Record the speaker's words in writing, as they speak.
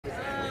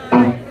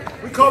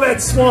Call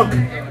that swunk.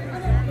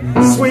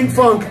 Swing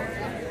funk.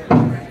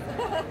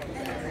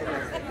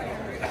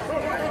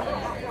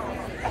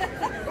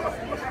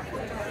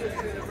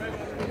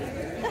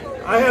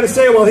 I had to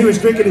say it while he was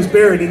drinking his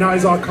beer, and now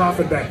he's all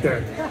coughing back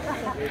there.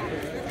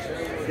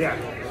 Yeah.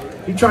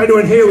 He tried to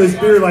inhale his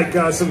beer like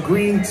some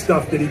green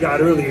stuff that he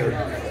got earlier.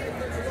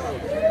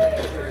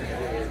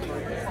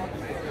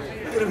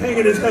 Look at him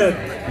hanging his head.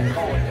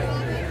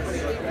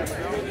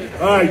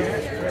 All right.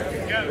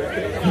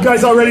 You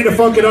guys all ready to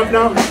funk it up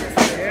now?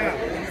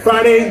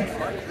 Friday,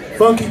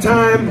 funky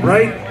time,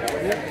 right?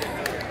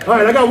 All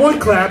right, I got one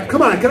clap.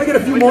 Come on, can I get a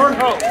few more?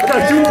 I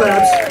got 2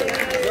 claps.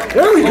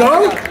 There we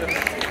go.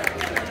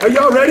 Are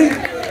y'all ready?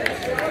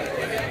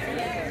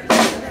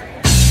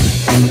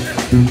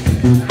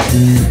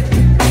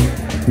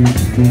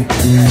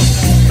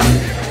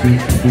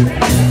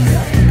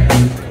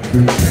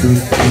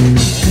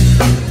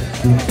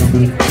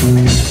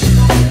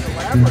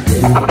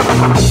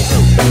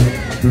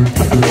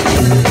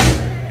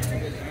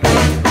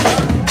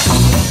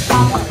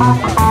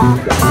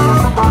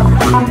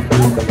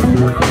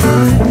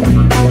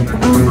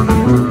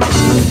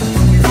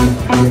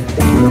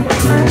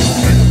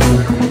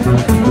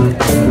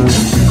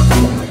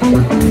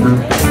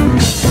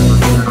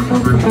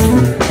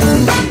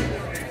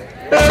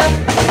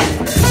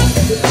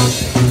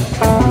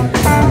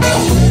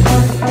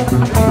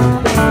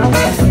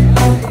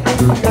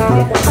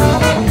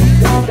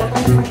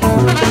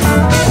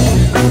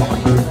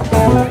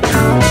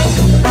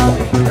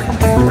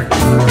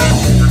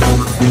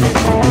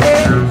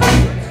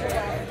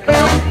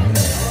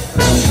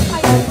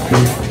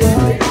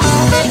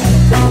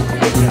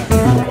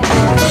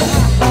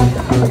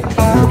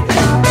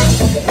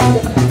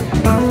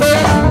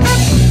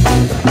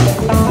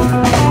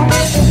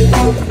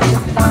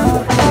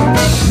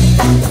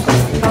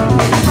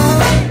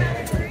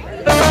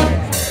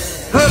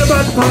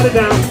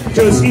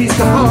 Just east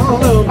of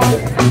Harlem.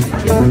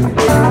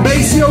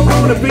 Maceo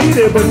gonna be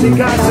there, but you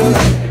got to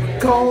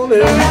call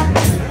him.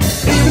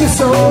 Even the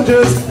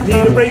soldiers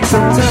need a break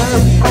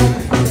sometime.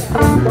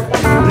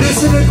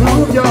 Listen to the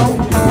groove, y'all.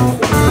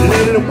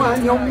 Let it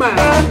unwind your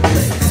mind.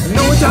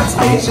 No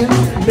intoxication,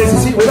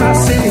 Mississippi without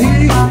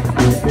see.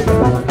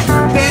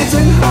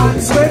 Dancing hot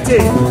and sweaty,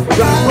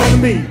 right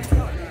on me.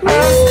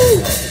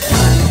 Woo!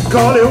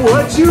 Call it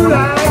what you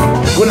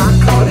like, when I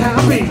call it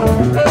happy.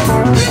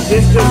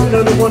 It's just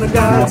another one of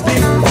God's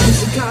gifts,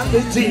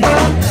 musicology.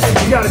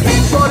 You gotta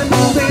keep started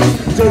moving,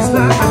 just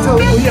like I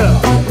told ya.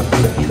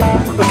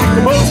 I kick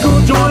them old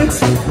school joints,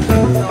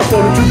 for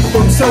the truth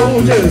from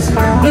soldiers.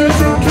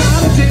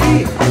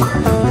 Musicology.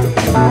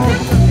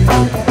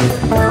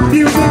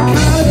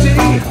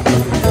 Musicology.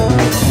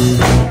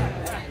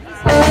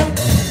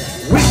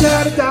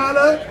 Without a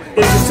dollar,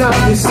 every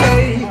time you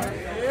say,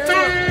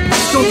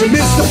 don't you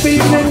miss the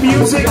feeling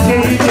music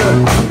gave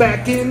you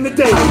back in the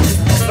day?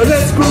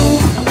 Let's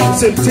groove,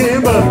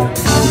 September,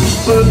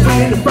 Earth,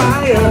 Wind and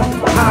Fire,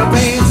 high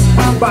pants,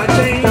 by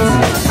James,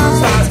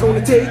 Star's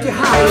gonna take you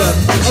higher.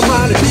 A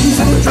minor piece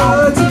of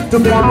drugs,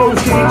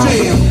 tomorrow's game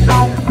jam.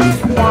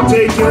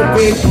 Take your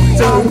pick,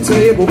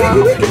 turntable,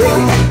 wiggy, wiggy,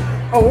 wiggy.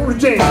 Or a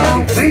jam,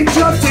 it ain't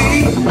your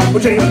team,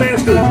 but James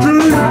Master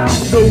Drew,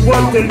 know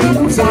what they're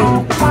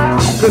losing,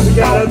 cause you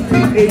got a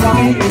 380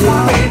 in your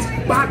pants,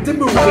 about to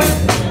move it.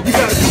 You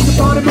gotta keep the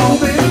party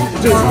moving,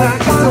 just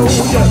like I told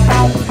ya.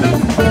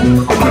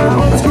 Again,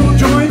 old school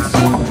joints,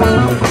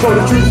 for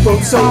the truth from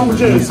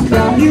soldiers.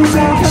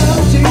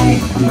 Musicology.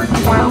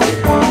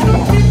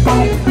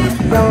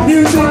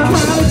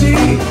 Musicology.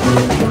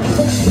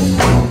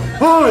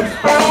 On.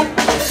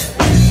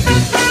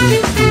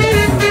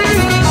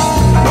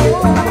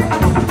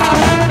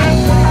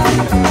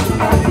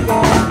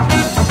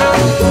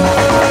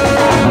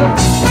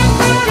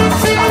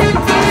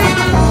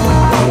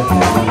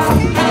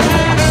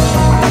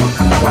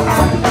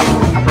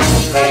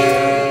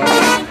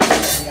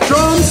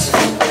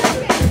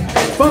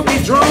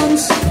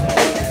 Drums.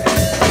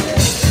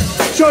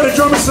 Show the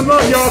drummers some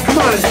love, y'all. Come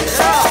on.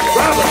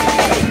 Robert.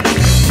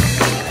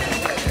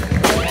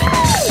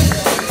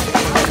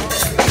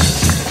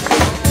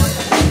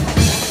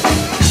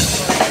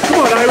 Come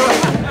on, Ira.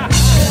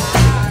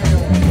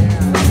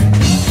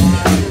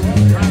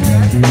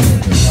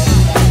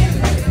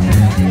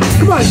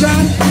 Come on,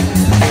 John.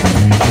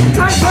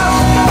 Tight up.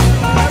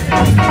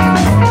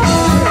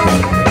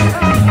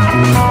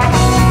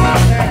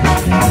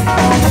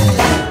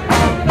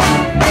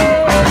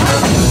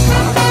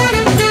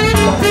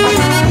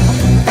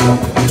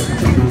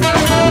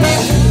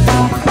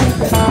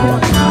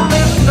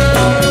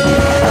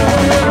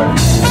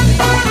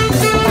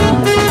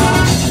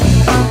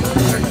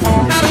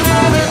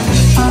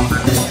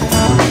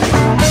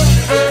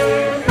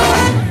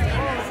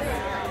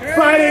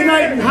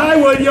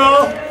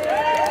 Y'all,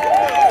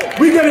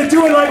 we gonna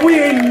do it like we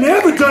ain't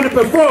never done it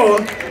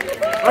before.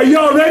 Are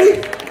y'all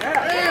ready?